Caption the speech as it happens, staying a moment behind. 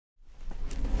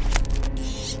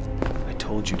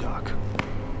told you, Doc.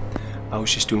 I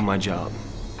was just doing my job,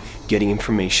 getting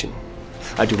information.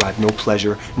 I derived no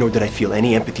pleasure, nor did I feel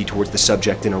any empathy towards the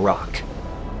subject in Iraq.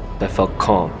 I felt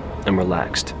calm and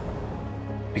relaxed,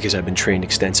 because I've been trained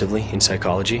extensively in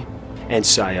psychology and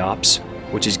psyops,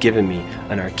 which has given me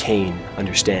an arcane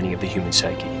understanding of the human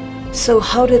psyche. So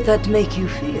how did that make you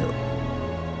feel?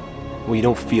 Well, you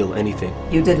don't feel anything.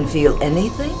 You didn't feel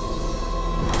anything?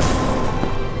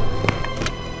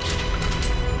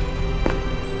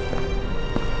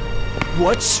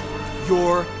 What's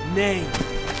your name?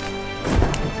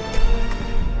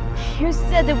 You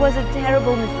said it was a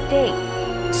terrible mistake.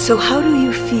 So how do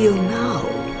you feel now?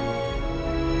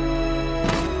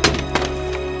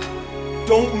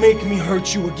 Don't make me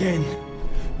hurt you again.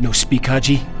 No speak,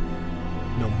 Haji.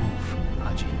 No move,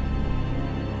 Haji.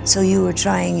 So you were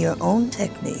trying your own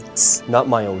techniques? Not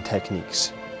my own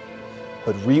techniques,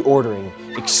 but reordering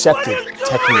accepted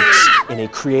techniques in a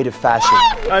creative fashion.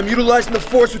 I'm utilizing the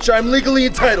force which I'm legally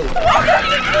entitled.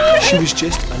 She was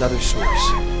just another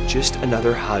source, just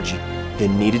another Haji that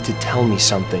needed to tell me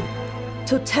something.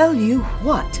 To tell you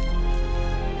what?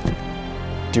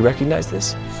 Do you recognize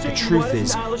this? The truth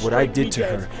is, what I did to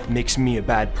her makes me a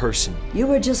bad person. You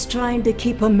were just trying to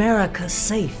keep America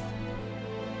safe.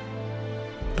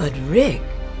 But Rick,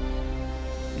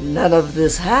 none of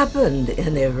this happened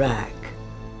in Iraq.